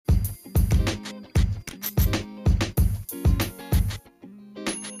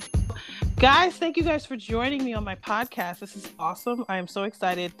Guys, thank you guys for joining me on my podcast. This is awesome. I am so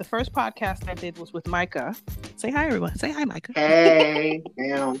excited. The first podcast I did was with Mika. Say hi, everyone. Say hi, Mika. Hey,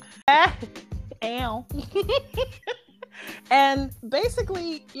 damn. Ow. And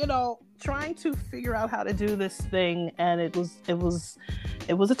basically, trying to figure out how to do this thing, and it was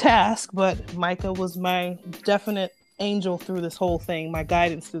a task, but Mika was my definite angel through this whole thing, my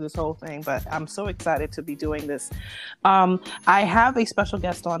guidance through this whole thing. But I'm so excited to be doing this. I have a special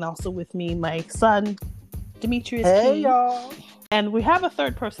guest on also with me, my son, Demetrius Kee. Hey, y'all. And we have a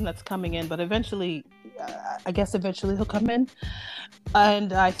third person that's coming in, but eventually he'll come in.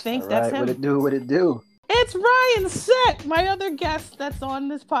 And I think that's him. What it do? It's Ryan Sett, my other guest that's on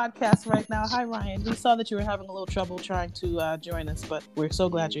this podcast right now. Hi, Ryan. We saw that you were having a little trouble trying to join us, but we're so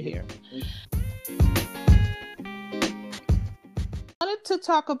glad you're here. I wanted to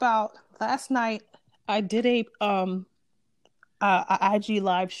talk about last night. I did a IG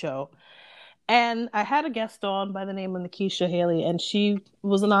live show, and I had a guest on by the name of Nikisha Haley, and she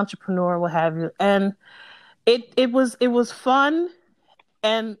was an entrepreneur, what have you. And it was fun,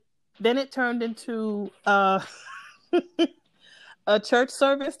 and then it turned into a church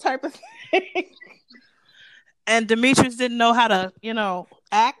service type of thing. And Demetrius didn't know how to,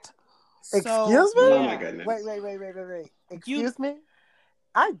 act. Excuse me? Oh my goodness. Wait. Excuse me?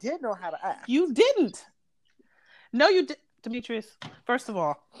 I did know how to act. You didn't. No, you did. Demetrius, first of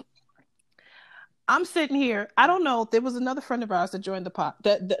all, I'm sitting here. I don't know. There was another friend of ours that joined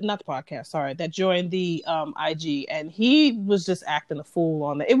that joined the IG, and he was just acting a fool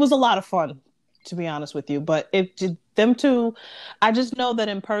on it. It was a lot of fun, to be honest with you. But them two, I just know that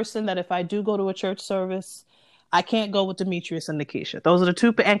in person, that if I do go to a church service, I can't go with Demetrius and Nikisha. Those are the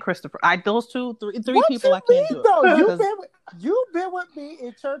two, and Christopher. Those three people I can't do. You've been with me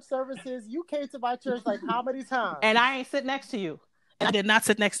in church services. You came to my church like how many times? And I ain't sit next to you. I did not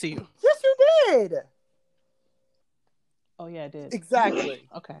sit next to you. Yes, you did. Oh yeah, I did. Exactly.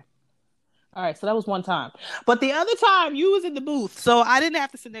 Okay. All right, so that was one time. But the other time you was in the booth, so I didn't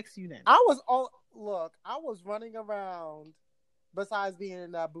have to sit next to you then. I was running around besides being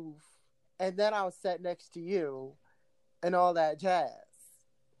in that booth. And then I was sat next to you and all that jazz.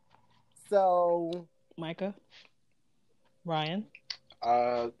 So, Micah? Ryan?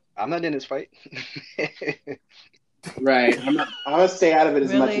 I'm not in this fight. Right. I'm going to stay out of it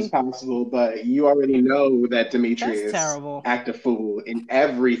as much as possible, but you already know that Demetrius act a fool in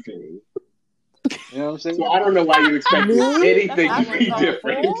everything. You know what I'm saying? So I don't know why you expect anything to be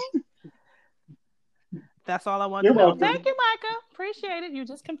different. That's all I wanted to know. Welcome. Thank you, Micah. Appreciate it. You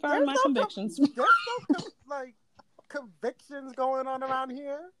just confirmed my convictions. There's no convictions going on around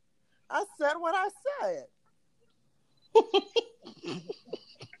here. I said what I said.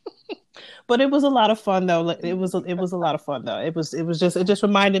 But it was a lot of fun, though. It was a lot of fun, though. It just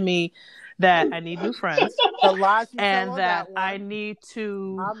reminded me that I need new friends, and that I need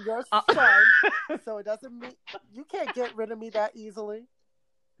to. I'm your son, so it doesn't mean you can't get rid of me that easily.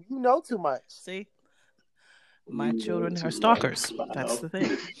 You know too much. See. My children are stalkers. That's the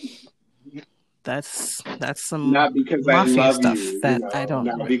thing. That's some not because mafia I love stuff you, that I don't.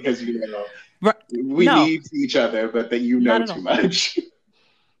 Not because we need each other, but that you know too much.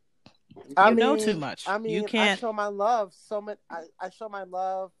 I know too much. I mean, you can't. I show my love so much. I show my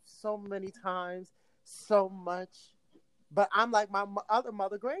love so many times, so much. But I'm like my other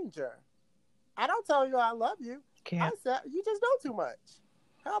mother, Granger. I don't tell you I love you. Can't. I said you just know too much.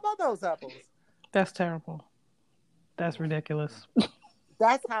 How about those apples? That's terrible. That's ridiculous.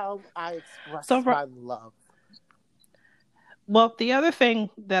 That's how I express my love. Well, the other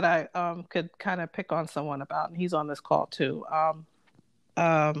thing that I could kind of pick on someone about, and he's on this call too.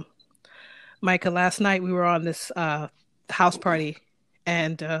 Micah, last night we were on this house party,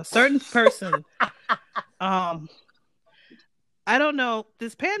 and a certain person, I don't know,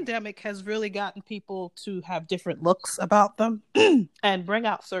 this pandemic has really gotten people to have different looks about them and bring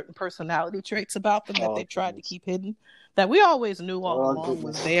out certain personality traits about them that they tried to keep hidden, that we always knew all along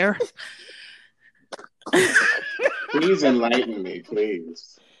was there. Please enlighten me,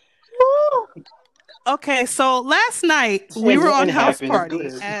 please. Okay, so last night we were on house party,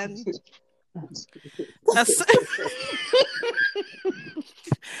 and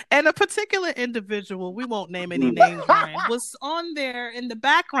and a particular individual, we won't name any names, Ryan, was on there in the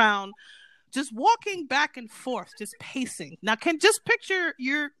background, just walking back and forth, just pacing. Now, just picture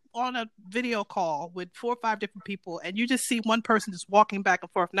you're on a video call with 4 or 5 different people, and you just see one person just walking back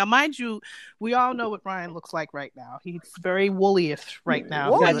and forth. Now, mind you, we all know what Ryan looks like right now. He's very woolly-ish right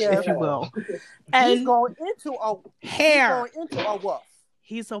now, if you will. And he's going into a hair. He's going into a wolf.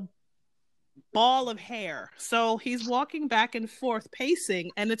 He's a ball of hair. So he's walking back and forth,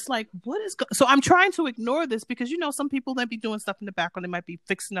 pacing, and it's like, what is so I'm trying to ignore this because some people might be doing stuff in the background. They might be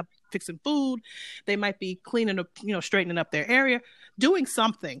fixing food, they might be cleaning up, straightening up their area, doing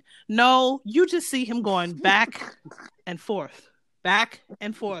something. No, you just see him going back and forth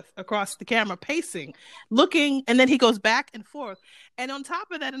across the camera, pacing, looking, and then he goes back and forth. And on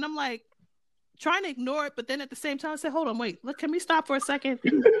top of that, and I'm like, trying to ignore it, but then at the same time I say, hold on, wait, look, can we stop for a second?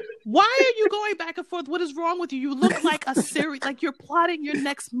 Why are you going back and forth? What is wrong with you? You look like like you're plotting your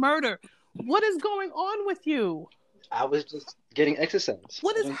next murder. What is going on with you? I was just getting exercise.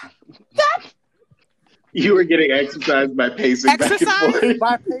 What is that? You were getting exercise by pacing back and forth.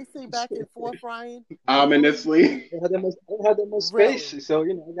 By pacing back and forth, Ryan. Ominously. I don't have that much space, really? So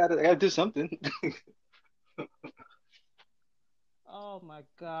I gotta do something. Oh my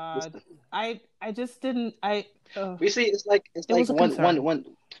God! I just didn't. You see, it's like one.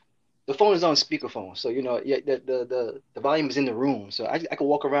 The phone is on speakerphone, so the volume is in the room, so I can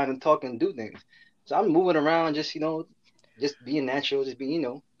walk around and talk and do things. So I'm moving around, just being natural, just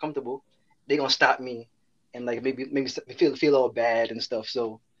being comfortable. They gonna stop me and like maybe feel all bad and stuff.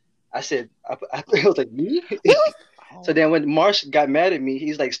 So I said, I was like, me. So then when Marsh got mad at me,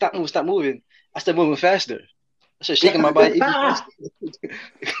 he's like, stop moving. I started moving faster. I started shaking my body.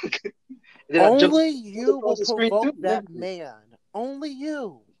 Only you will provoke that man. Only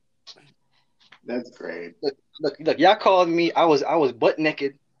you. That's great. Look! Y'all called me. I was butt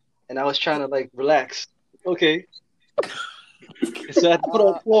naked, and I was trying to like relax. Okay. So I had to put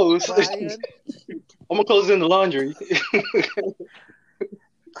on clothes. I'm gonna clothes in the laundry.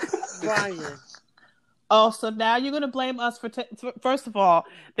 Ryan. Oh, so now you're going to blame us for first of all,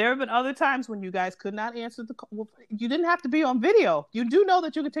 there have been other times when you guys could not answer the call. You didn't have to be on video. You do know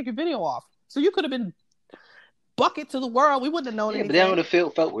that you could take your video off. So you could have been bucket to the world. We wouldn't have known anything. But then I would have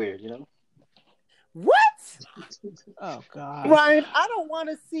felt weird, What? Oh, God. Ryan, I don't want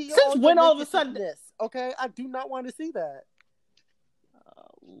to see Since when all of a sudden this, okay? I do not want to see that.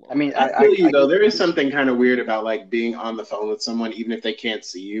 I mean, I feel you, though. There is something kind of weird about like being on the phone with someone, even if they can't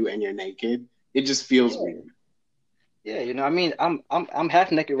see you and you're naked. It just feels weird. Yeah, I mean, I'm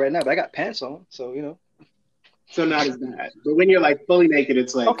half naked right now, but I got pants on, so So not as bad. But when you're like fully naked,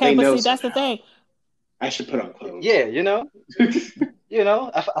 it's like okay, but see, that's the thing. I should put on clothes. Yeah,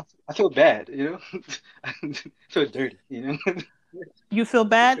 I feel bad, I feel dirty, You feel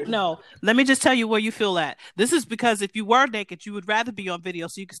bad? No. Let me just tell you where you feel at. This is because if you were naked, you would rather be on video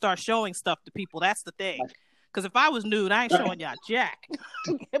so you can start showing stuff to people. That's the thing. Because if I was nude, I ain't showing y'all jack.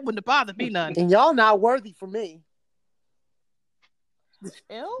 It wouldn't have bothered me none. And y'all not worthy for me.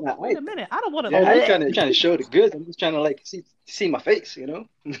 Wait a minute. I don't want to. Yeah, I'm trying to show the goods. I'm just trying to like see my face,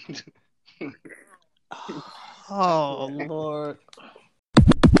 Oh, Lord.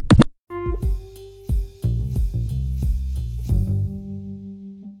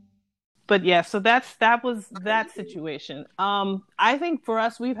 But yeah, so that was that situation. I think for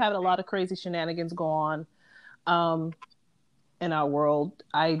us, we've had a lot of crazy shenanigans go on. In our world,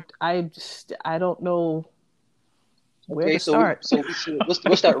 I don't know where to start.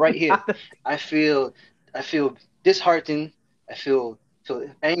 We'll start right here. I feel disheartened. I feel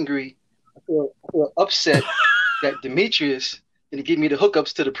angry. I feel upset that Demetrius didn't give me the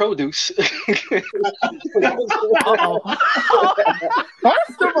hookups to the produce.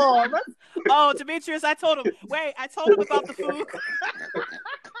 First of all, Demetrius, I told him about the food.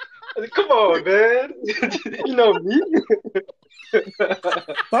 Come on, man. You know me.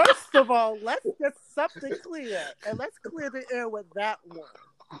 First of all, let's get something clear. And let's clear the air with that one.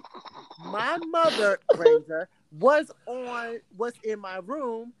 My mother, Granger, was in my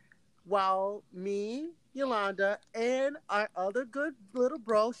room while me, Yolanda, and our other good little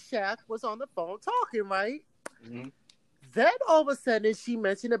bro, Shaq, was on the phone talking, right? Mm-hmm. Then all of a sudden she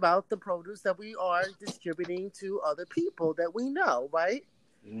mentioned about the produce that we are distributing to other people that we know, right?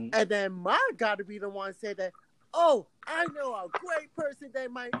 Mm-hmm. And then Ma got to be the one said that, oh, I know a great person that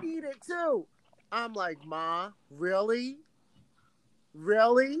might eat it too. I'm like, Ma, really?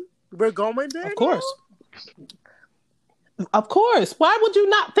 Really? We're going there? Of course. Now? Of course. Why would you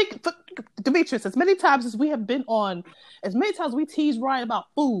not think, Demetrius, as many times as we have been on, as many times we tease Ryan about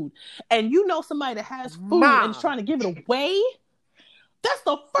food, and you know somebody that has food and is trying to give it away, that's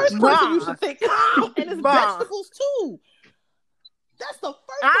the first person you should think of. And it's vegetables too. That's the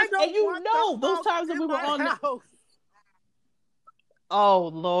first person. And you know those times that we were on the... Oh,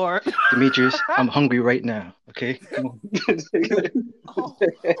 Lord. Demetrius, I'm hungry right now. Okay? Come on.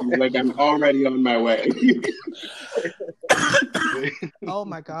 Like I'm already on my way. Oh,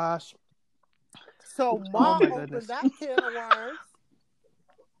 my gosh. So, Mom opened that can of worms.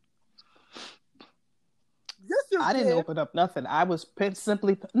 I didn't open up nothing. I was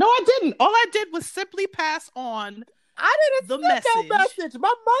simply. No, I didn't. All I did was simply pass on. I didn't send that message.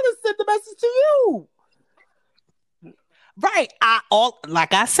 My mother sent the message to you. Right.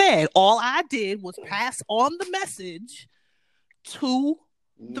 Like I said, all I did was pass on the message to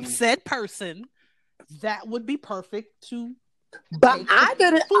the said person that would be perfect to. But I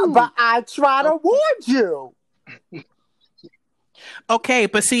didn't. But I tried to warn you. Okay,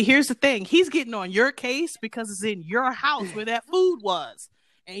 but see, here's the thing. He's getting on your case because it's in your house where that food was.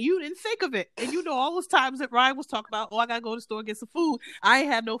 And you didn't think of it. And you know all those times that Ryan was talking about, I got to go to the store and get some food. I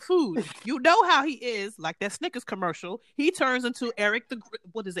ain't had no food. You know how he is, like that Snickers commercial. He turns into Eric the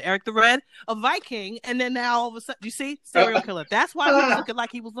Red, a Viking. And then now all of a sudden, you see? Serial killer. That's why he was looking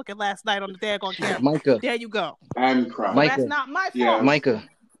like he was looking last night on the daggone camera. Micah. There you go. I'm crying. Micah. That's not my fault. Yeah. Micah.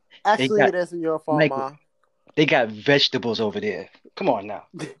 Actually, it isn't your fault, Ma. They got vegetables over there. Come on now.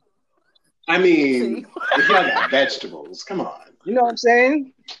 I mean, if y'all got vegetables, come on. You know what I'm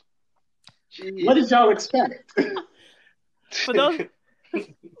saying? Jeez. What did y'all expect? For those,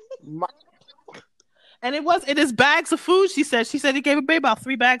 and it is bags of food. She said he gave a baby about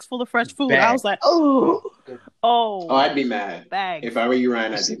 3 bags full of fresh food. I was like, oh, I'd be mad. Bags. If I were you,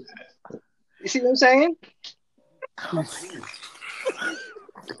 Ryan, I'd be mad. You see what I'm saying?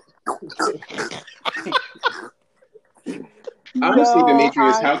 Honestly,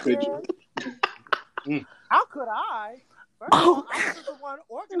 Demetrius, how could you? How could I? First of all, I was the one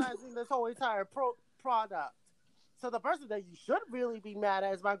organizing this whole entire product. So the person that you should really be mad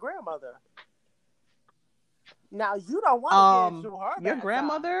at is my grandmother. Now you don't want to get into her. Your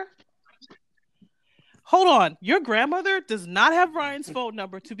grandmother? Hold on. Your grandmother does not have Ryan's phone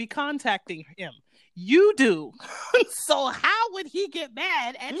number to be contacting him. You do. So how would he get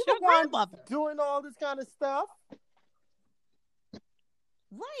mad at your grandmother? Doing all this kind of stuff?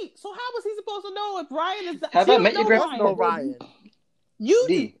 Right. So how was he supposed to know if Ryan is? Have I met your grandmother? Ryan. You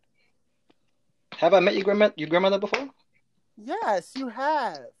D. Have I met your grandmother before? Yes, you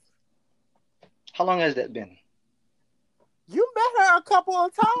have. How long has that been? You met her a couple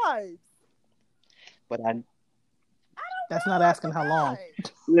of times. But that's not asking how long.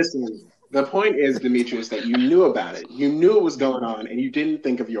 Listen, the point is, Demetrius, that you knew about it. You knew it was going on, and you didn't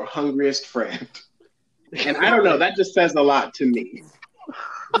think of your hungriest friend. And I don't know, that just says a lot to me.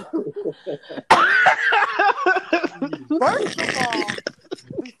 First of all,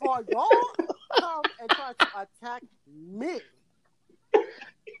 before y'all come and try to attack me,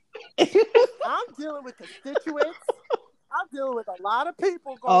 I'm dealing with constituents. I'm dealing with a lot of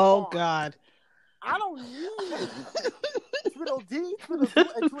people going on. Oh, God. I don't need Tweedledee,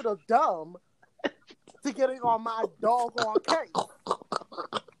 and Tweedledum to get it on my doggone case.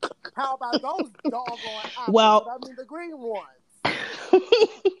 How about those doggone apples? Well, I mean the green ones.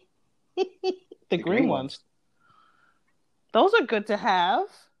 The green ones. Those are good to have.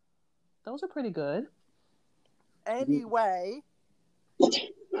 Those are pretty good. Anyway.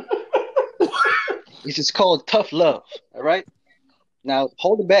 This is called tough love, all right? Now,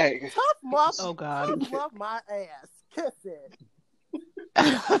 hold the bag. Tough love. Oh, God. Tough love my ass. Kiss it.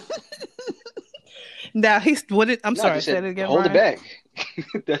 Now, I'm sorry, say it again, hold Ryan. the bag.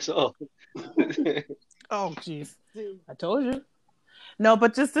 That's all. Oh, jeez. I told you. No,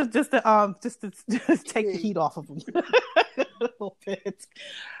 but just to take the heat off of them a little bit.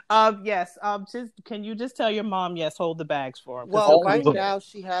 Yes. Can you just tell your mom? Yes, hold the bags for him. Well, right now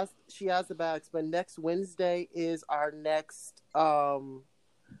she has the bags, but next Wednesday is our next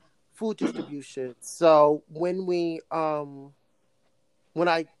food distribution. So when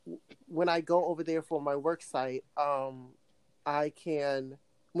I go over there for my work site, I can,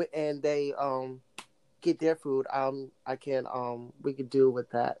 and they get their food, I can we could deal with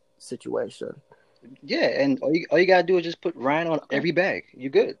that situation. Yeah, and all you gotta do is just put Ryan on every bag. You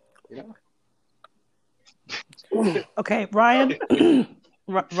good? You know? Okay, Ryan,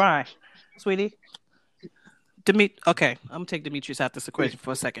 Ryan, sweetie. Okay, I'm gonna take Demetrius out this equation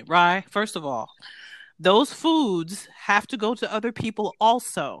for a second. Ryan, first of all, those foods have to go to other people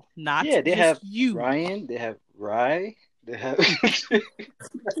also, not they just have you. Ryan, they have Rye. They have.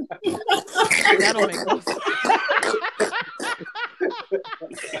 That'll make no sense.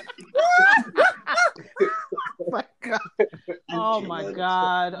 My God. Oh my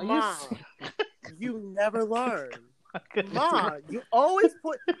God. Mom, you never learn. Mom, you always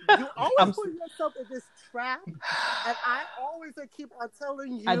put yourself in this trap, and I always keep on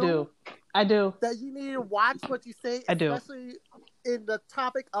telling you. I do. That you need to watch what you say, especially in the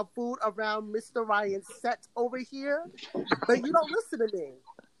topic of food around Mr. Ryan Sett over here. But you don't listen to me.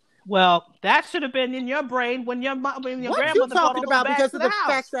 Well, that should have been in your brain when your grandmother brought all those bags to the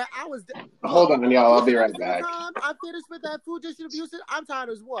house. Fact that I was. Hold on, y'all. I'll be right back. I'm finished with that food distribution. I'm tired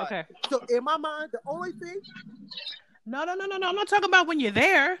as what? Okay. So in my mind, the only thing. No. I'm not talking about when you're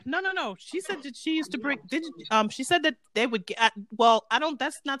there. No. She said that she used to bring. She said that they would get. Well, I don't.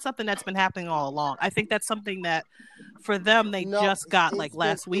 That's not something that's been happening all along. I think that's something that, for them, they just got like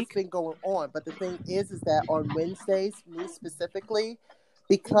last week. It's been going on, but the thing is that on Wednesdays, me specifically,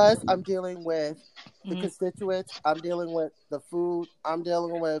 because I'm dealing with the constituents, I'm dealing with the food, I'm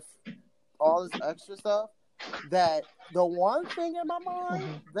dealing with all this extra stuff. That the one thing in my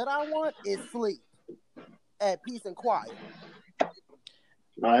mind that I want is sleep. At peace and quiet.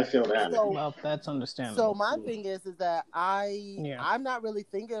 I feel that. So, well, that's understandable. So my thing is that I'm not really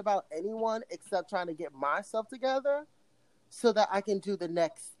thinking about anyone except trying to get myself together so that I can do the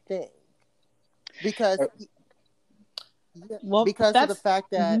next thing. Because of the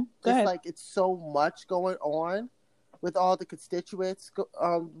fact that it's like it's so much going on with all the constituents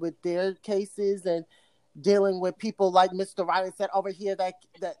with their cases and dealing with people like Mr. Ryan Sett over here that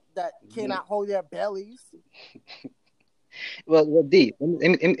cannot hold their bellies. Well, D,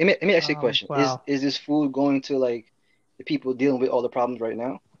 let me ask you a question. Wow. Is this food going to like the people dealing with all the problems right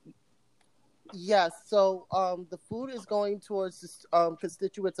now? Yes. So the food is going towards the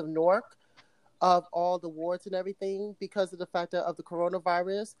constituents of Newark, of all the wards and everything, because of the fact that of the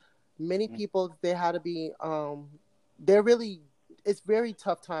coronavirus. Many people, they had to be it's very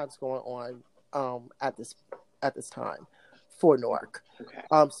tough times going on at this time for Newark,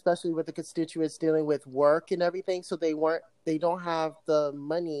 especially with the constituents dealing with work and everything. So they don't have the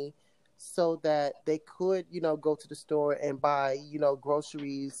money so that they could, go to the store and buy,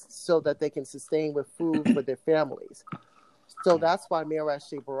 groceries so that they can sustain with food for their families. So that's why Mayor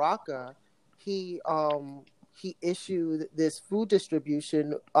Ashley Baraka, he issued this food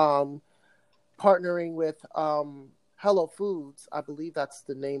distribution, partnering with Hello Foods. I believe that's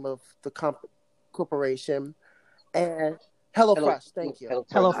the name of the corporation, and HelloFresh. Thank you.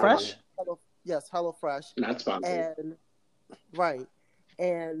 HelloFresh. Yes, HelloFresh. Not sponsored. And right,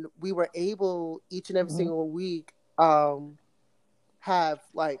 and we were able each and every single week have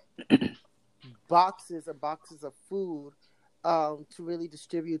like boxes and boxes of food to really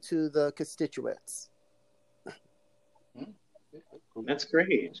distribute to the constituents. That's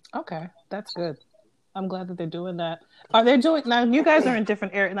great. Okay, that's good. I'm glad that they're doing that. Are they doing now? You guys are in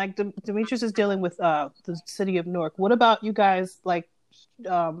different areas. Like Demetrius is dealing with the city of Newark. What about you guys? Like,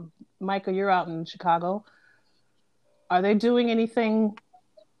 Micah, you're out in Chicago. Are they doing anything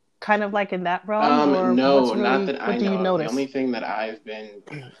kind of like in that realm? Or no, not that I know. Do you notice? The only thing that I've been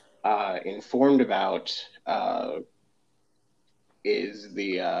informed about is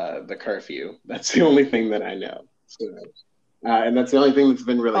the curfew. That's the only thing that I know. So, and that's the only thing that's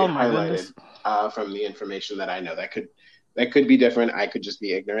been really highlighted from the information that I know. That could be different. I could just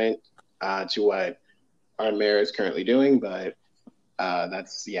be ignorant to what our mayor is currently doing, but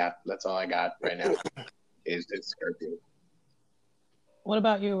that's all I got right now is this curfew. What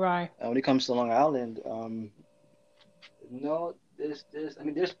about you, Ryan? When it comes to Long Island, no,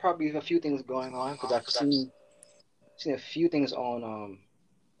 there's probably a few things going on because I've seen a few things on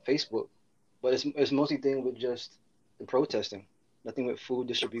Facebook, but it's mostly things with just the protesting, nothing with food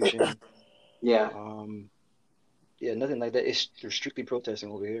distribution. Yeah, nothing like that. It's strictly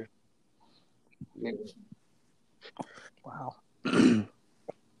protesting over here. Yeah. Wow.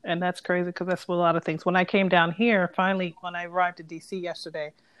 And that's crazy because that's a lot of things. When I came down here, finally, when I arrived in DC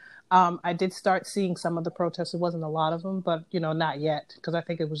yesterday, I did start seeing some of the protests. It wasn't a lot of them, but, not yet, because I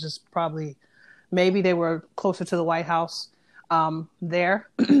think it was just maybe they were closer to the White House there,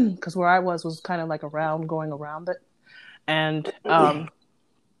 because where I was kind of like going around it. And I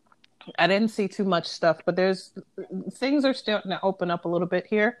didn't see too much stuff, but things are starting to open up a little bit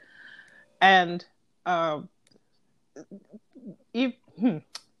here. And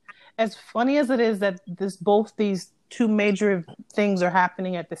as funny as it is that both these two major things are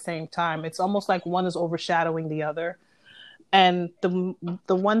happening at the same time, it's almost like one is overshadowing the other. And the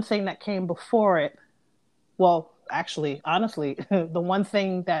one thing that came before it, well, actually, honestly, the one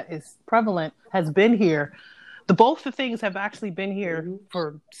thing that is prevalent has been here. Both the things have actually been here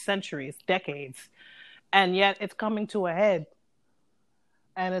for centuries, decades, and yet it's coming to a head.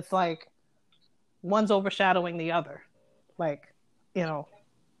 And it's like one's overshadowing the other, and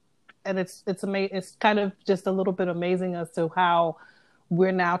it's amazing. It's kind of just a little bit amazing as to how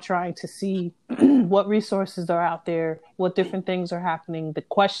we're now trying to see what resources are out there, what different things are happening, the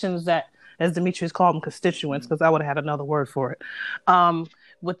questions that, as Demetrius called them, constituents, because I would have had another word for it,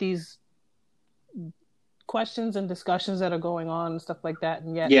 with these questions and discussions that are going on and stuff like that,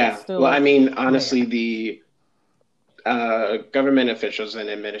 and yet yeah. it's still. Well, I mean, honestly, the government officials and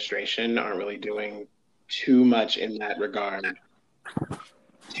administration aren't really doing too much in that regard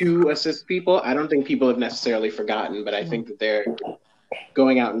to assist people. I don't think people have necessarily forgotten, but I think that they're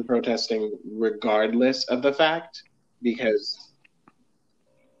going out and protesting regardless of the fact, because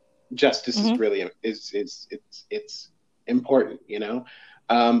justice is really it's important, you know.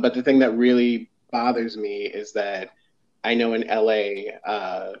 But the thing that really bothers me is that I know in LA,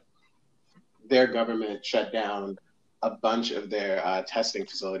 their government shut down a bunch of their testing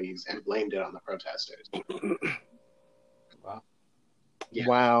facilities and blamed it on the protesters. Wow. Yeah.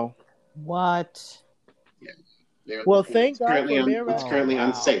 Wow. What? Yeah. Well, thank God it's currently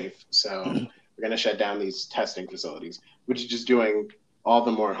unsafe, so we're going to shut down these testing facilities, which is just doing all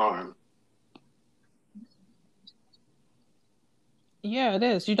the more harm. Yeah, it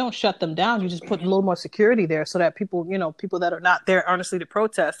is. You don't shut them down. You just put a little more security there so that people, you know, people that are not there honestly to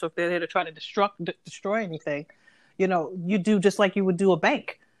protest, or if they're there to try to destroy anything, you know, you do just like you would do a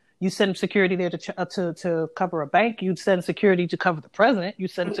bank. You send security there to cover a bank. You send security to cover the president. You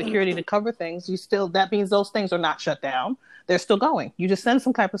send security to cover things. That means those things are not shut down. They're still going. You just send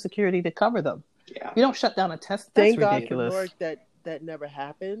some type of security to cover them. Yeah. You don't shut down a test. Thank That's ridiculous. God for Newark that never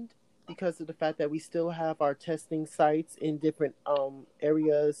happened, because of the fact that we still have our testing sites in different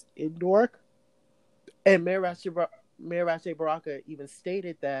areas in Newark. And Mayor Rache Baraka even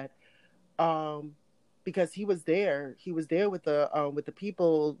stated that because he was there with the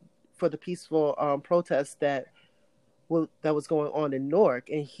people for the peaceful protest that was going on in Newark,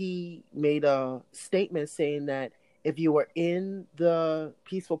 and he made a statement saying that if you were in the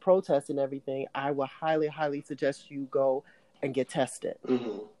peaceful protest and everything, I would highly, highly suggest you go and get tested.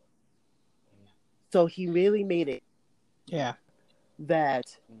 Mm-hmm. So he really made it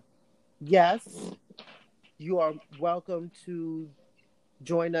that, yes, you are welcome to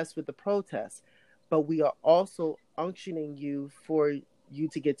join us with the protest, but we are also unctioning you for you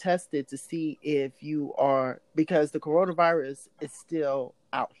to get tested to see if you are, because the coronavirus is still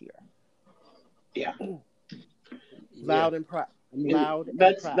out here. Yeah. Loud and proud.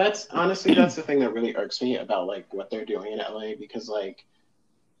 That's honestly, that's the thing that really irks me about like what they're doing in LA, because like,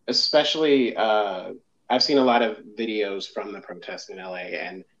 especially I've seen a lot of videos from the protests in LA,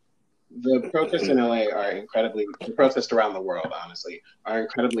 and the protests in LA the protests around the world, honestly, are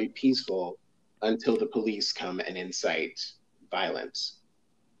incredibly peaceful until the police come and incite violence.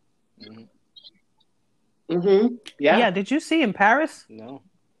 Mm-hmm. Yeah. Yeah. Did you see in Paris? No.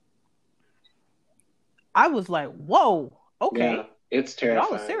 I was like, whoa, okay. Yeah, it's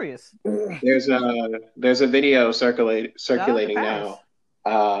terrifying. Y'all are serious. There's a video circulating now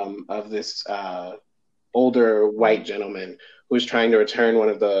of this older white gentleman who was trying to return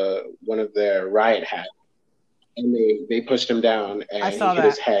one of their riot hats, and they pushed him down, and he hit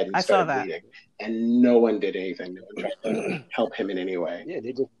his head and started bleeding, and no one did anything. No one tried to help him in any way. Yeah,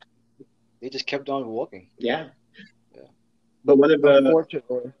 they just kept on walking. Yeah. But one of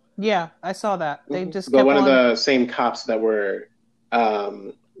the yeah, I saw that. They just but one of the same cops that were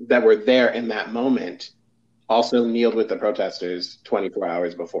there in that moment also kneeled with the protesters 24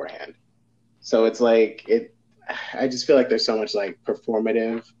 hours beforehand. So it's like I just feel like there's so much like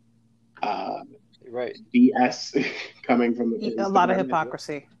performative BS coming from a lot of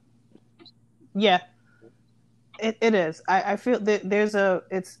hypocrisy. Yeah, it is. I feel that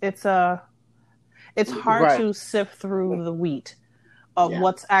it's hard to sift through the wheat of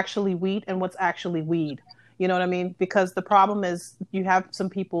what's actually wheat and what's actually weed. You know what I mean? Because the problem is you have some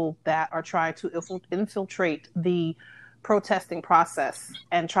people that are trying to infiltrate the protesting process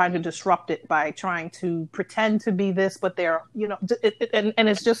and trying to disrupt it by trying to pretend to be this, but they're, you know, and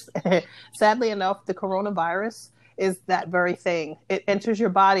it's just, sadly enough, the coronavirus is that very thing. It enters your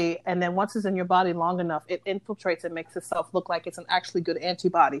body, and then once it's in your body long enough, it infiltrates and makes itself look like it's an actually good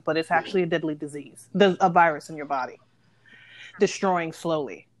antibody, but it's actually a deadly disease, a virus in your body, destroying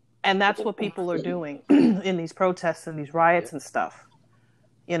slowly. And that's what people are doing in these protests and these riots and stuff,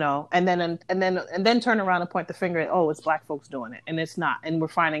 you know, and then turn around and point the finger at, oh, it's black folks doing it. And it's not. And we're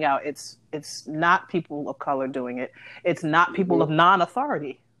finding out it's not people of color doing it. It's not people of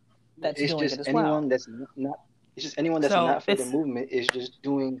non-authority that's doing it as well. It's just anyone that's not for the movement is just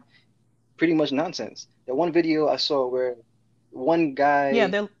doing pretty much nonsense. That one video I saw where one guy,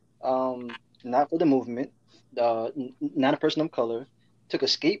 not for the movement, not a person of color, took a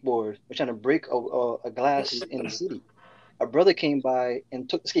skateboard, was trying to break a glass in the city. A brother came by and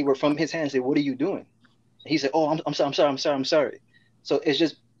took the skateboard from his hand and said, "What are you doing?" And he said, "Oh, I'm sorry." So it's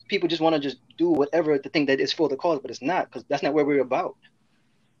just people just want to just do whatever to think that it's for the cause, but it's not, because that's not where we're about.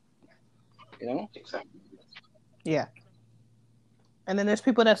 You know? Exactly. Yeah. And then there's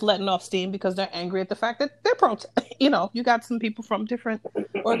people that's letting off steam because they're angry at the fact that they're you got some people from different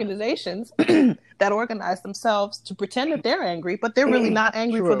organizations that organize themselves to pretend that they're angry, but they're really not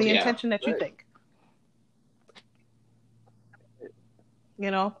angry for the intention that you think.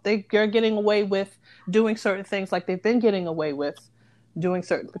 They're getting away with doing certain things like they've been getting away with doing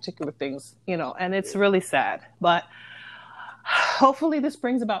certain particular things, and it's really sad. But hopefully this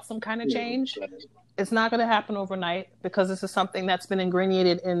brings about some kind of change. It's not going to happen overnight because this is something that's been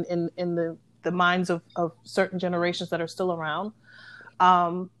ingrained in the minds of certain generations that are still around,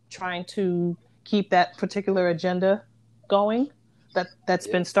 trying to keep that particular agenda going that's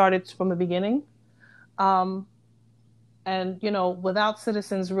been started from the beginning. And, without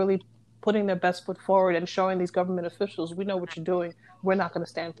citizens really putting their best foot forward and showing these government officials, we know what you're doing, we're not going to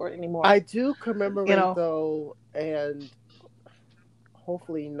stand for it anymore. I do commemorate, though, and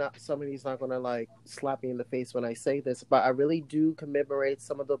hopefully somebody's not going to, slap me in the face when I say this, but I really do commemorate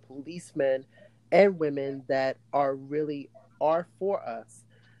some of the policemen and women that are for us,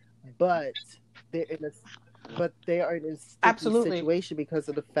 but they are in a sticky situation because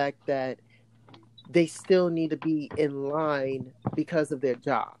of the fact that they still need to be in line because of their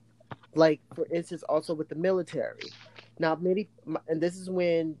job. Like, for instance, also with the military. Now, and this is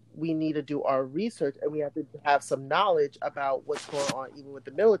when we need to do our research and we have to have some knowledge about what's going on even with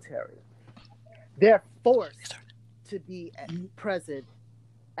the military. They're forced to be present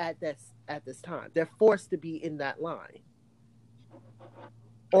at this time. They're forced to be in that line.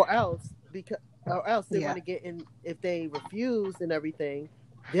 Or else they want to get in. If they refuse and everything,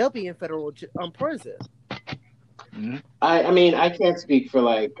 they'll be in federal prison. Mm-hmm. I can't speak for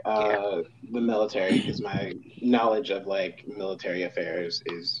the military because my knowledge of military affairs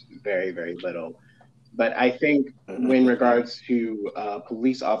is very, very little. But I think in regards to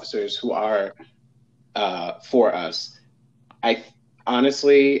police officers who are for us, I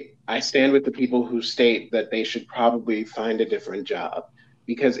stand with the people who state that they should probably find a different job,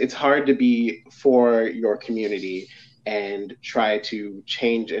 because it's hard to be for your community and try to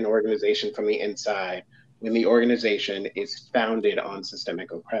change an organization from the inside when the organization is founded on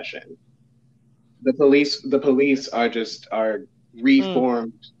systemic oppression. The police are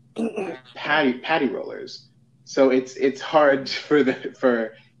reformed patty rollers. So it's hard for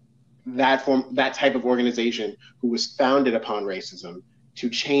that type of organization who was founded upon racism to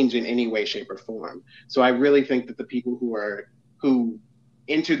change in any way, shape, or form. So I really think that the people who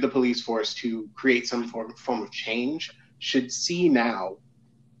entered the police force to create some form of change should see now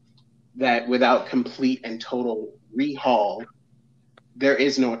that without complete and total rehaul, there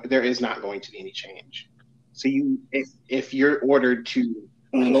is not going to be any change. So if you're ordered to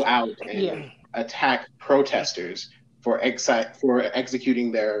go out and attack protesters for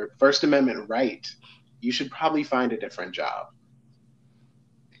executing their First Amendment right, you should probably find a different job.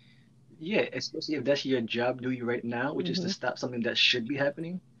 Yeah, especially if that's your job duty right now, which is to stop something that should be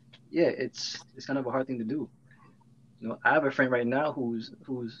happening. Yeah, it's kind of a hard thing to do. I have a friend right now who's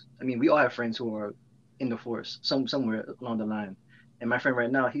we all have friends who are in the force somewhere along the line. And my friend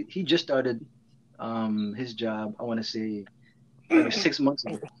right now, he just started his job, I want to say maybe 6 months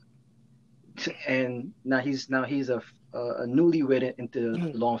ago. And now he's a newlywed into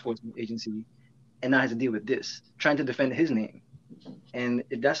the law enforcement agency, and now has to deal with this, trying to defend his name. And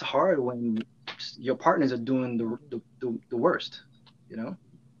that's hard when your partners are doing the worst,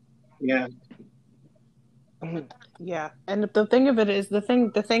 Yeah. Yeah, and the thing of it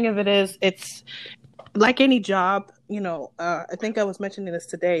is, it's like any job. I think I was mentioning this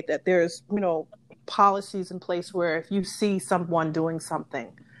today, that there's policies in place where if you see someone doing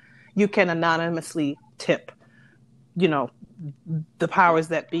something, you can anonymously tip, the powers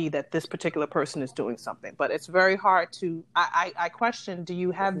that be that this particular person is doing something. But it's very hard to. I question: do you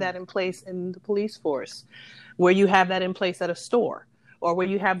have that in place in the police force, where you have that in place at a store, or where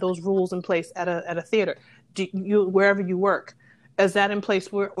you have those rules in place at a theater? Wherever you work, is that in place,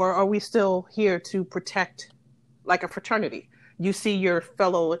 or are we still here to protect, like a fraternity? You see your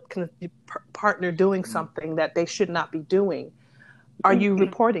fellow partner doing something that they should not be doing. Are you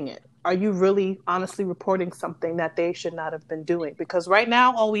reporting it? Are you really honestly reporting something that they should not have been doing? Because right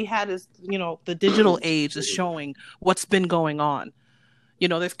now, all we had is, the digital age is showing what's been going on.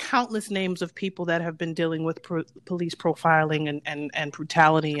 There's countless names of people that have been dealing with police profiling and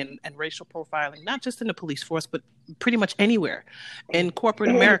brutality and racial profiling, not just in the police force, but pretty much anywhere in corporate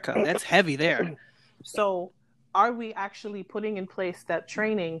America. That's heavy there. So are we actually putting in place that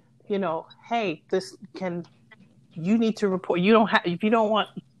training, hey, you need to report. If you don't want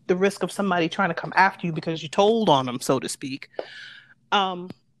the risk of somebody trying to come after you because you told on them, so to speak,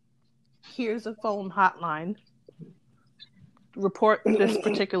 here's a phone hotline. report this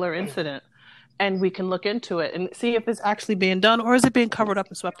particular incident, and we can look into it and see if it's actually being done, or is it being covered up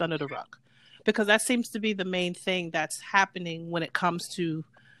and swept under the rug? Because that seems to be the main thing that's happening when it comes to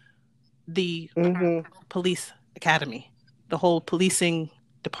the police academy, the whole policing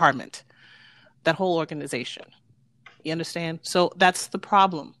department, that whole organization. You understand? So that's the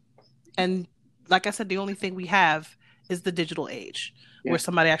problem. And like I said, the only thing we have is the digital age, where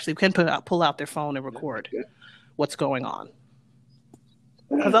somebody actually can pull out their phone and record what's going on.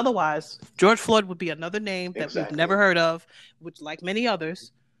 Because otherwise, George Floyd would be another name that we've never heard of, which, like many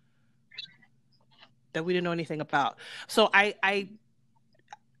others, that we didn't know anything about. So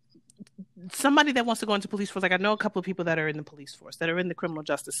somebody that wants to go into police force, like I know a couple of people that are in the police force, that are in the criminal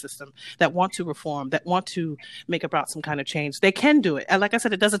justice system, that want to reform, that want to make about some kind of change. They can do it. And like I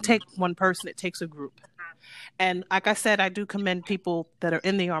said, it doesn't take one person, it takes a group. And like I said, I do commend people that are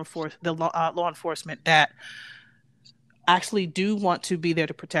in the armed force, the law enforcement, that actually do want to be there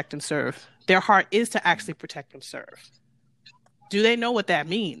to protect and serve. Their heart is to actually protect and serve. Do they know what that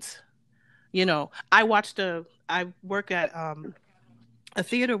means? You know, I work at a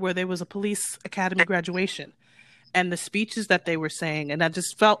theater where there was a police academy graduation, and the speeches that they were saying, and I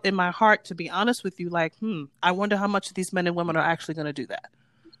just felt in my heart, to be honest with you, like, I wonder how much of these men and women are actually going to do that.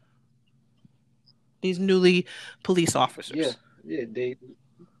 These newly police officers. Yeah, they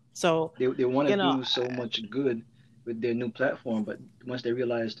want to do so much good with their new platform, but once they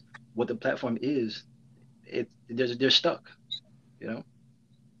realized what the platform is, they're stuck, you know?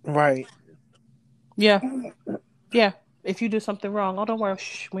 Right. Yeah. If you do something wrong, don't worry,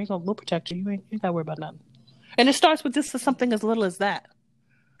 we'll protect you. You ain't gotta worry about nothing. And it starts with just something as little as that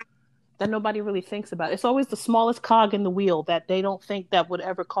nobody really thinks about. It's always the smallest cog in the wheel that they don't think that would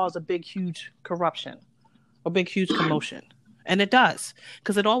ever cause a big, huge corruption or big, huge commotion. And it does,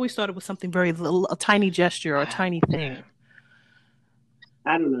 because it always started with something very little, a tiny gesture or a tiny thing.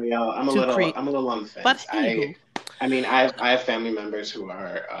 I don't know, y'all. I'm a little on the fence. But I mean, I have family members who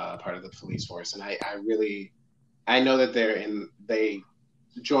are part of the police force, and I know that they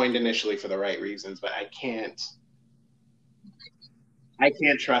joined initially for the right reasons, but I can't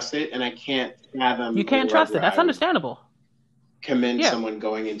trust it, and I can't fathom. You can't trust it. That's understandable. Commend someone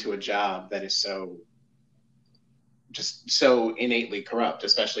going into a job that is so innately corrupt,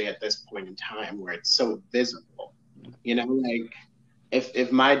 especially at this point in time where it's so visible. You know, like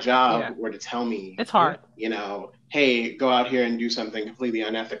if my job were to tell me, it's hard. You know, hey, go out here and do something completely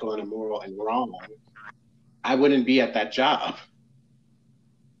unethical and immoral and wrong, I wouldn't be at that job.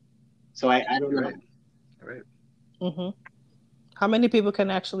 So I don't know. Right. Mm-hmm. How many people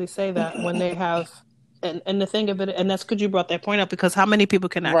can actually say that when they have, and the thing of it, and that's good you brought that point up, because how many people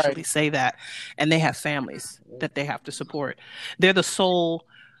can actually say that, and they have families that they have to support. They're the sole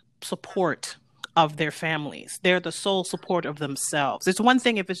support of their families. They're the sole support of themselves. It's one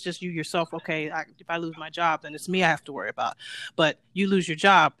thing if it's just you yourself. Okay, if I lose my job, then it's me I have to worry about. But you lose your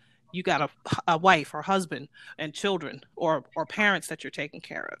job, you got a wife or husband and children or parents that you're taking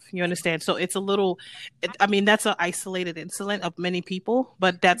care of. You understand? So it's that's an isolated incident of many people,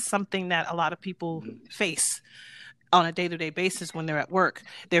 but that's something that a lot of people face on a day-to-day basis when they're at work.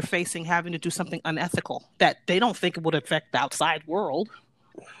 They're facing having to do something unethical that they don't think it would affect the outside world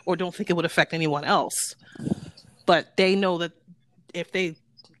or don't think it would affect anyone else. But they know that if they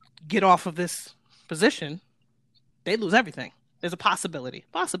get off of this position, they lose everything. There's a possibility.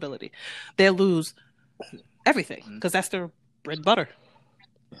 They'll lose everything because that's their bread and butter.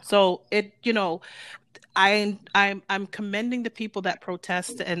 So I'm commending the people that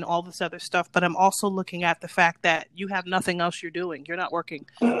protest and all this other stuff, but I'm also looking at the fact that you have nothing else you're doing. You're not working.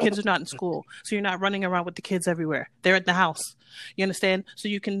 Kids are not in school. So you're not running around with the kids everywhere. They're at the house. You understand? So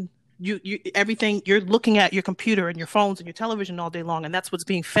you can, everything, you're looking at your computer and your phones and your television all day long, and that's what's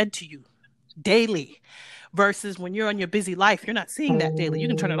being fed to you daily. Versus when you're on your busy life, you're not seeing that daily. You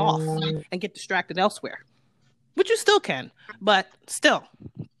can turn it off and get distracted elsewhere, which you still can, but still.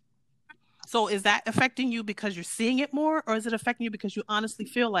 So is that affecting you because you're seeing it more, or is it affecting you because you honestly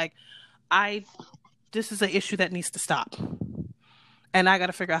feel like this is an issue that needs to stop, and I got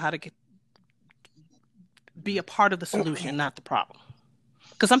to figure out how to be a part of the solution, not the problem?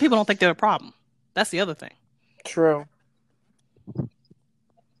 Because some people don't think they're a problem. That's the other thing. True.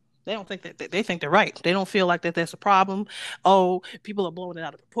 They don't think that they think they're right. They don't feel like that there's a problem. Oh, people are blowing it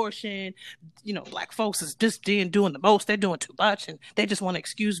out of proportion. Black folks is just doing the most. They're doing too much, and they just want an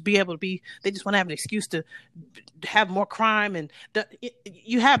excuse to be able to be. They just want to have an excuse to have more crime, and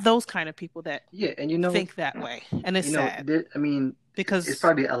you have those kind of people that think that way, and it's sad. Because it's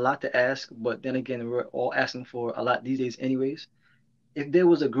probably a lot to ask, but then again, we're all asking for a lot these days, anyways. If there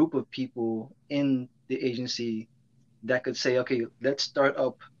was a group of people in the agency that could say, okay, let's start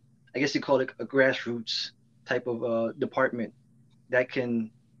up, I guess you call it a grassroots type of department that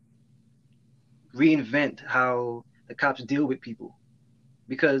can reinvent how the cops deal with people.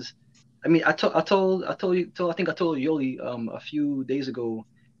 Because I mean, I think I told Yoli a few days ago.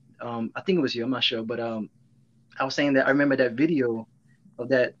 I think it was you. I'm not sure, but I was saying that I remember that video of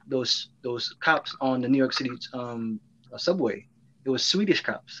those cops on the New York City subway. It was Swedish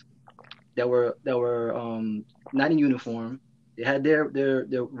cops that were not in uniform. They had their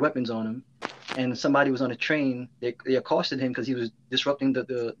weapons on them, and somebody was on a train. They accosted him because he was disrupting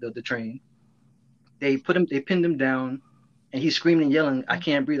the train. They pinned him down, and he's screaming and yelling, "I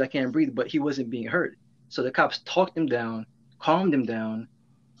can't breathe, I can't breathe," but he wasn't being hurt. So the cops talked him down, calmed him down.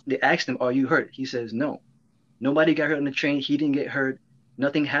 They asked him, "Are you hurt?" He says, "No." Nobody got hurt on the train. He didn't get hurt.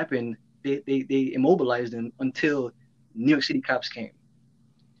 Nothing happened. They immobilized him until New York City cops came.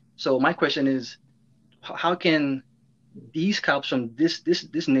 So my question is, how can these cops from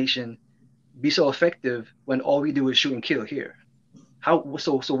this nation be so effective when all we do is shoot and kill here?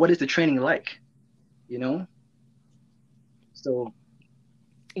 So what is the training like? You know? So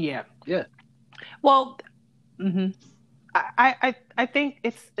yeah. Well, I think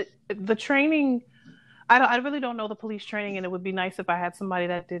it's the training. I really don't know the police training, and it would be nice if I had somebody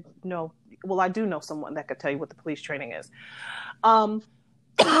that did know. Well, I do know someone that could tell you what the police training is.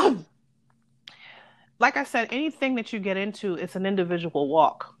 Like I said, anything that you get into, it's an individual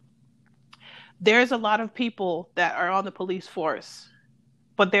walk. There's a lot of people that are on the police force,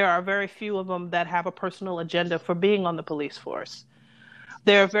 but there are very few of them that have a personal agenda for being on the police force.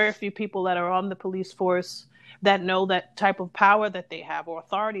 There are very few people that are on the police force that know that type of power that they have or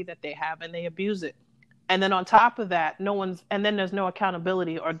authority that they have, and they abuse it. And then on top of that, then there's no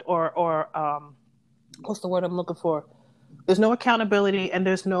accountability or what's the word I'm looking for? There's no accountability, and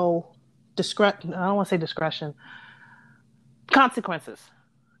there's no discretion. I don't want to say discretion. Consequences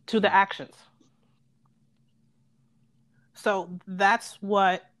to the actions. So that's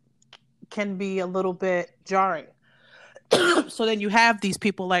what can be a little bit jarring. So then you have these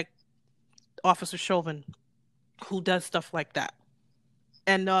people like Officer Chauvin, who does stuff like that,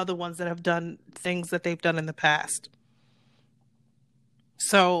 and the other ones that have done things that they've done in the past.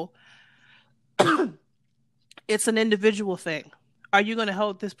 So it's an individual thing. Are you going to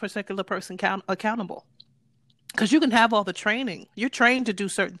hold this particular person accountable? Because you can have all the training. You're trained to do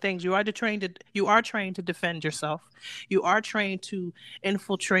certain things. You are trained to defend yourself. You are trained to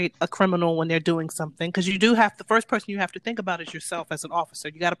infiltrate a criminal when they're doing something. Because you do have the first person you have to think about is yourself as an officer.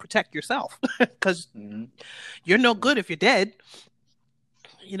 You got to protect yourself because you're no good if you're dead.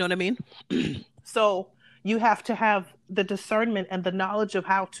 You know what I mean? So you have to have the discernment and the knowledge of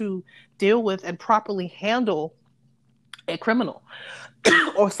how to deal with and properly handle a criminal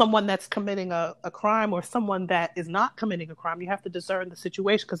or someone that's committing a crime or someone that is not committing a crime. You have to discern the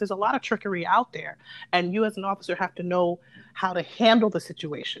situation because there's a lot of trickery out there, and you as an officer have to know how to handle the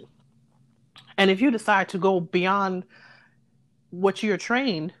situation. And if you decide to go beyond what you're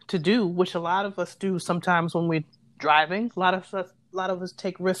trained to do, which a lot of us do sometimes when we're driving, a lot of us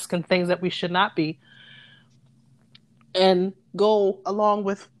take risks and things that we should not be, and go along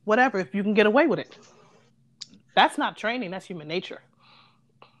with whatever if you can get away with it. That's not training, that's human nature.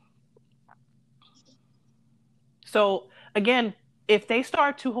 So again, if they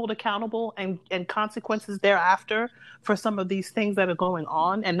start to hold accountable and consequences thereafter for some of these things that are going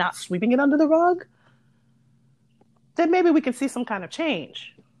on and not sweeping it under the rug, then maybe we can see some kind of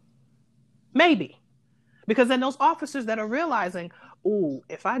change. Maybe. Because then those officers that are realizing, ooh,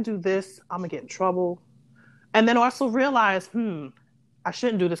 if I do this, I'm going to get in trouble. And then also realize, I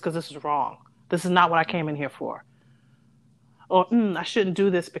shouldn't do this because this is wrong. This is not what I came in here for. Or I shouldn't do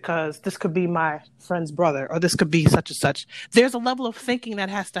this because this could be my friend's brother, or this could be such and such. There's a level of thinking that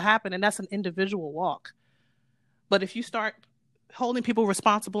has to happen, and that's an individual walk. But if you start holding people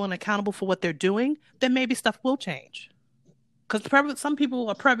responsible and accountable for what they're doing, then maybe stuff will change. Because some people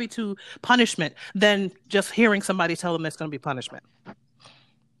are privy to punishment than just hearing somebody tell them there's going to be punishment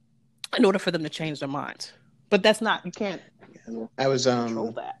in order for them to change their minds. But that's not, you can't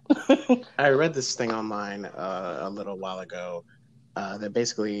control that. I read this thing online a little while ago that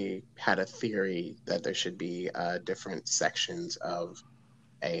basically had a theory that there should be different sections of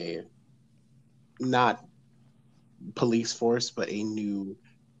a not police force, but a new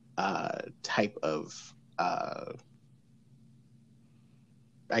type of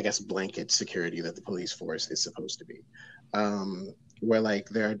I guess blanket security that the police force is supposed to be, where like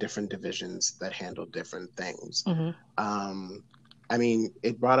there are different divisions that handle different things. I mean,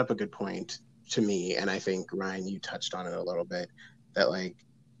 it brought up a good point to me, and I think Ryan, you touched on it a little bit, that like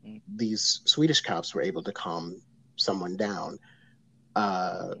these Swedish cops were able to calm someone down.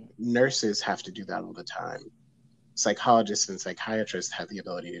 Nurses have to do that all the time. Psychologists and psychiatrists have the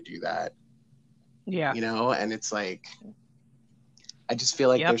ability to do that. Yeah. And it's like, I just feel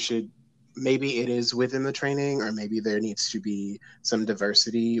like there should, maybe it is within the training, or maybe there needs to be some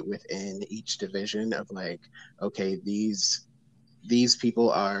diversity within each division of like, okay, these people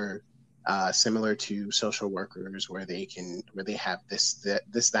are similar to social workers where they have this,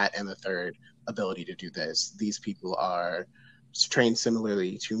 that, and the third ability to do this. These people are trained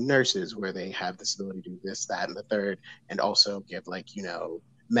similarly to nurses where they have this ability to do this, that, and the third, and also give like,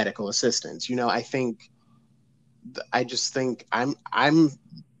 medical assistance. I just think I'm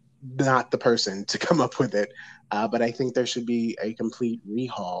not the person to come up with it, but I think there should be a complete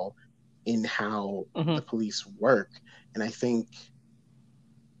rehaul in how the police work, and I think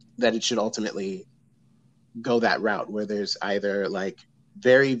that it should ultimately go that route where there's either like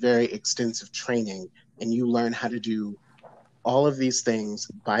very, very extensive training and you learn how to do all of these things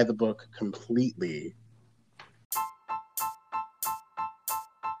by the book completely.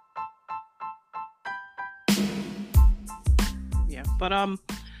 Yeah, but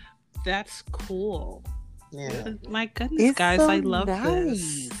that's cool. Yeah. My goodness, guys, so I love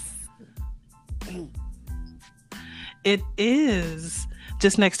nice. this. It is.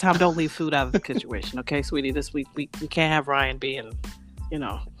 Just next time, don't leave food out of the situation, okay, sweetie? This week we can't have Ryan being,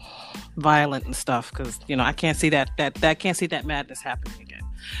 violent and stuff, because I can't see that can't see that madness happening again.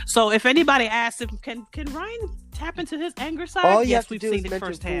 So if anybody asks him, can Ryan tap into his anger side? Yes, we've seen it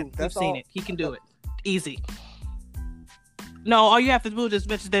firsthand. We've seen it. He can do it. Easy. No, all you have to do is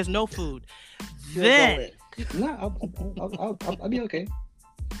mention there's no food. Then no, I'll be okay.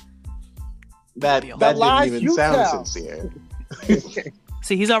 That didn't even sound sincere.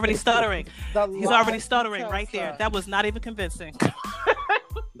 See, he's already stuttering. He's already stuttering right there. That was not even convincing.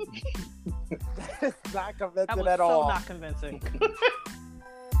 It's not convincing that was at all. So not convincing.